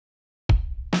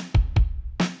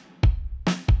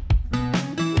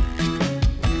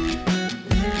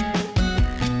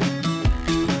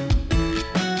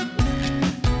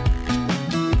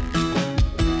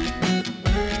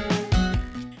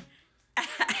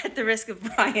at the risk of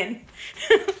Brian,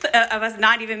 of us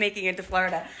not even making it to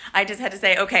Florida, I just had to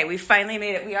say, okay, we finally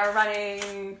made it. We are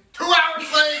running 2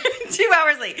 hours late. 2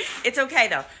 hours late. It's okay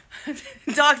though.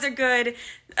 Dogs are good.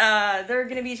 They're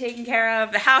going to be taken care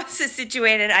of. The house is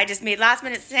situated. I just made last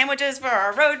minute sandwiches for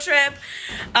our road trip.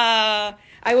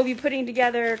 I will be putting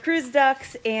together cruise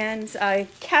ducks and a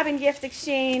cabin gift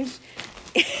exchange.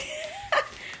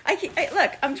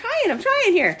 Look, I'm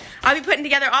trying here. I'll be putting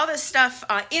together all this stuff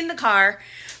in the car.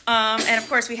 And of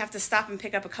course we have to stop and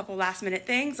pick up a couple last minute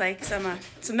things like some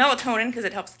melatonin because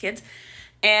it helps the kids.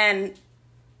 And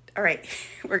all right,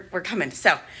 we're coming.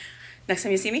 So next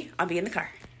time you see me, I'll be in the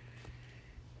car.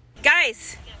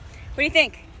 Guys, what do you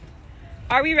think?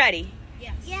 Are we ready?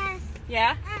 Yes. Yes.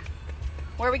 Yeah?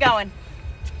 Where are we going?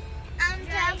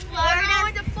 To Florida. We're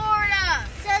going to Florida.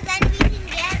 So then we can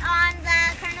get on the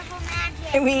Carnival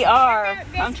Magic. We are.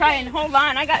 I'm trying. Hold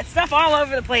on. I got stuff all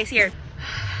over the place here.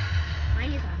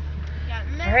 Mine is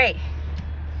on. All right.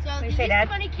 So What do you say, Dad?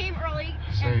 money came early,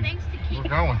 and thanks to Keith. We're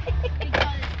going.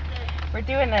 We're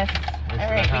doing this. All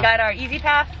right. We got our Easy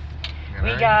Pass.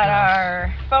 We got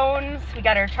our phones. We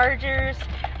got our chargers.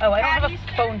 Oh, I don't have a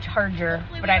phone charger,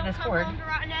 but I have this cord.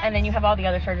 And then you have all the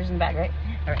other chargers in the bag, right?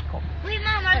 All right, cool. Wait,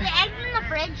 Mom, are the eggs in the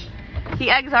fridge? The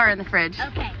eggs are in the fridge.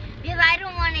 Okay, because I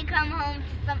don't want to come home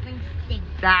to something stinky.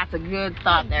 That's a good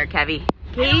thought there, Kevy.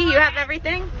 Katie, you have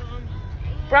everything?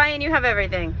 Brian, you have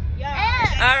everything?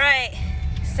 Yes. All right.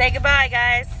 Say goodbye,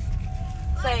 guys.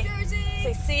 Say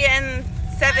see you in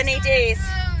 7-8 days.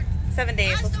 7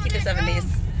 days. Let's keep it 7 days.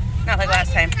 Not like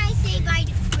last time. Why didn't I say bye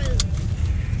to fruit?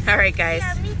 All right, guys.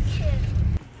 Yeah, me too.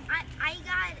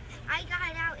 I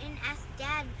got out and asked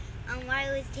Dad why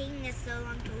it was taking us so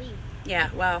long to leave. Yeah,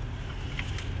 well,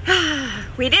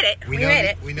 we did it. We made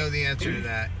it. We know the answer to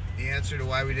that. The answer to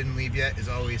why we didn't leave yet is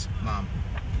always Mom.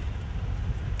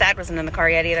 Dad wasn't in the car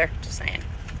yet either. Just saying.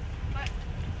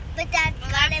 But Dad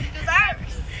got it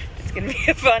first. It's going to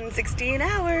be a fun 16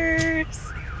 hours.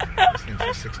 This thing's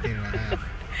just 16 and a half.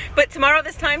 But tomorrow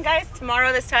this time, guys,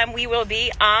 we will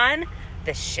be on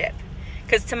the ship.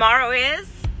 Because tomorrow is...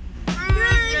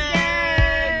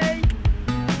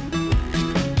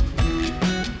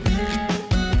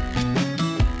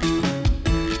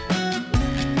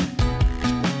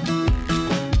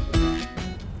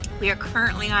 We are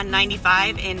currently on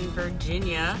 95 in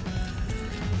Virginia.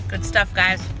 Good stuff,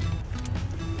 guys.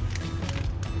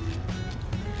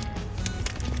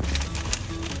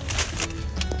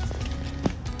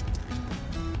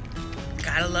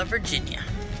 Gotta love Virginia.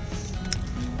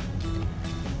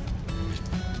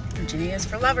 Virginia is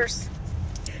for lovers.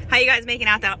 How you guys making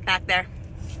out back there?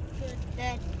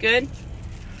 Good. Good?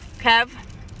 Kev,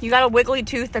 you got a wiggly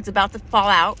tooth that's about to fall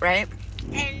out, right?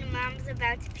 And Mom's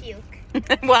about to puke.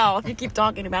 Well, you keep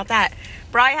talking about that.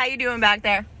 Bri, how you doing back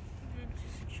there?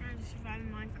 Just trying to survive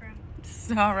in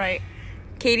Minecraft. All right.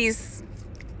 Katie's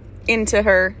into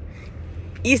her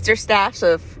Easter stash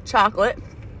of chocolate.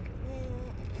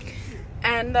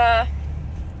 And,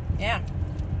 yeah.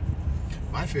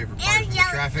 My favorite part is the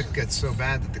traffic gets so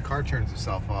bad that the car turns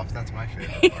itself off. That's my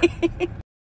favorite part.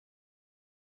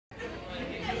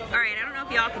 All right, I don't know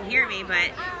if y'all can hear me,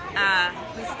 but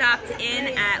we stopped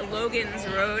in at Logan's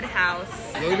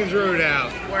Roadhouse. Logan's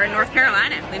Roadhouse. We're in North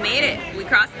Carolina. We made it. We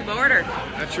crossed the border.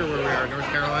 Not sure where we are. North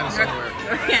Carolina somewhere.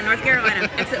 Yeah, North Carolina.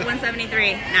 Exit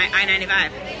 173,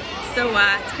 I-95. So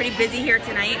it's pretty busy here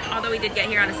tonight, although we did get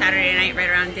here on a Saturday night right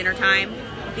around dinner time.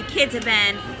 The kids have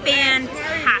been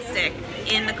fantastic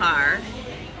in the car.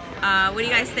 What do you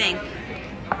guys think?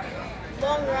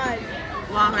 Long ride.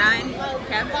 Long ride?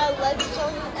 Kev? My legs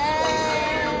don't...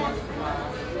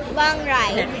 long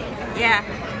ride. Yeah.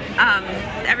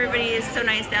 Everybody is so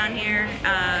nice down here.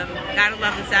 Gotta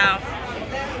love the South.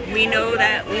 We know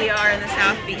that we are in the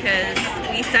South because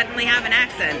we suddenly have an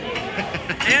accent.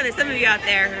 I know there's some of you out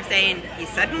there who are saying, you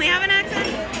suddenly have an accent?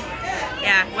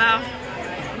 Yeah, well,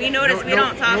 we notice we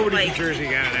don't talk nobody like... from Jersey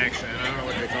got an accent. I don't know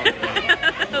what they're talking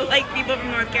about. like people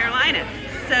from North Carolina.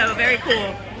 So, very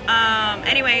cool.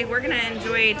 Anyway, we're going to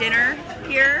enjoy dinner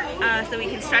here so we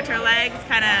can stretch our legs,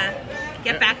 kind of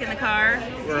get back in the car.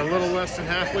 We're a little less than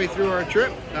halfway through our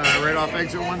trip, right off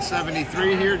exit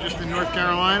 173 here, just in North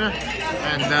Carolina.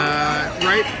 And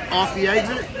right off the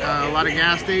exit, a lot of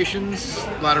gas stations,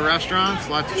 a lot of restaurants,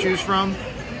 a lot to choose from.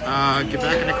 Get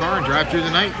back in the car and drive through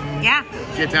the night and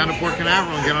get down to Port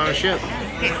Canaveral and get on a ship.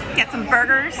 Get some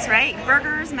burgers, right?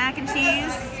 Burgers, mac and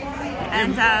cheese.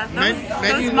 And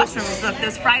those mushrooms, look,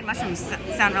 those fried mushrooms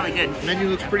sound really good. Menu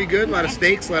looks pretty good. A lot of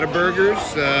steaks, a lot of burgers.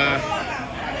 Fried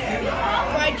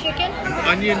chicken?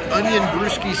 Onion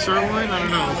brewski sirloin. I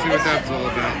don't know. We'll see what that's all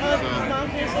about.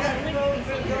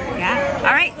 So. Yeah.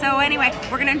 All right, so anyway,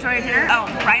 we're gonna enjoy our dinner. Oh,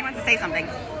 Ryan wants to say something.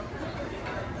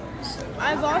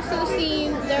 I've also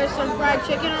seen there's some fried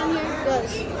chicken on here,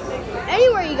 because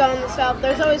anywhere you go in the South,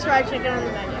 there's always fried chicken on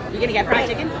the menu. You gonna get fried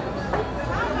chicken?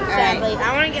 Sadly,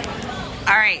 I want to get...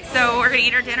 All right, so we're gonna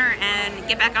eat our dinner and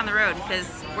get back on the road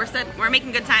because we're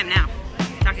making good time now.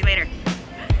 Talk to you later.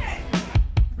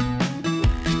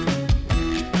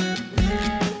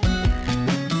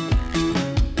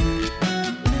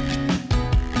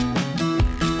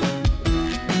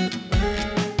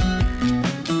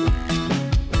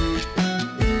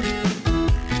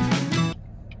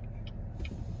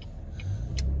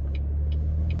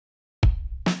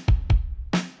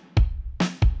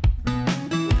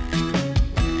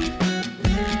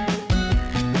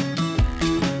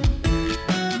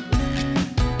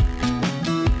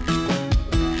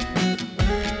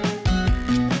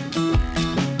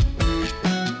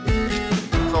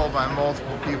 By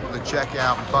multiple people to check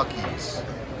out Buc-ee's.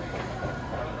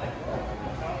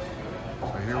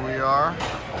 So here we are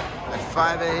at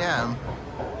 5 a.m.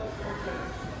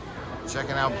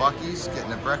 checking out Buc-ee's,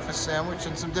 getting a breakfast sandwich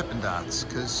and some Dippin' Dots,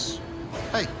 because,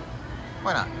 hey,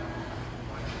 why not?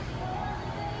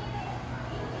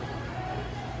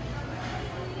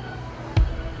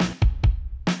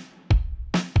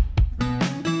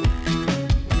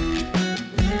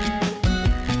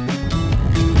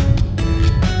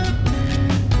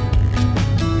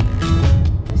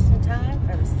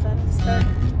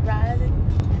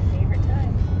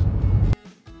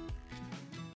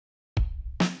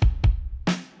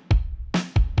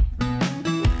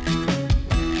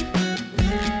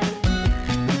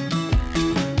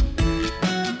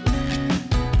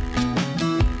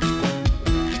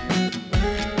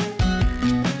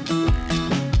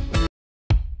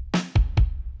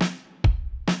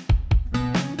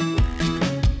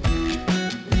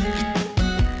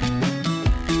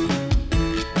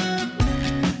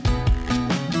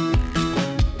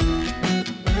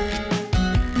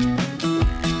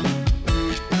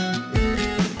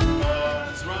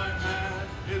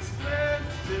 His head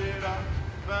did up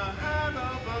the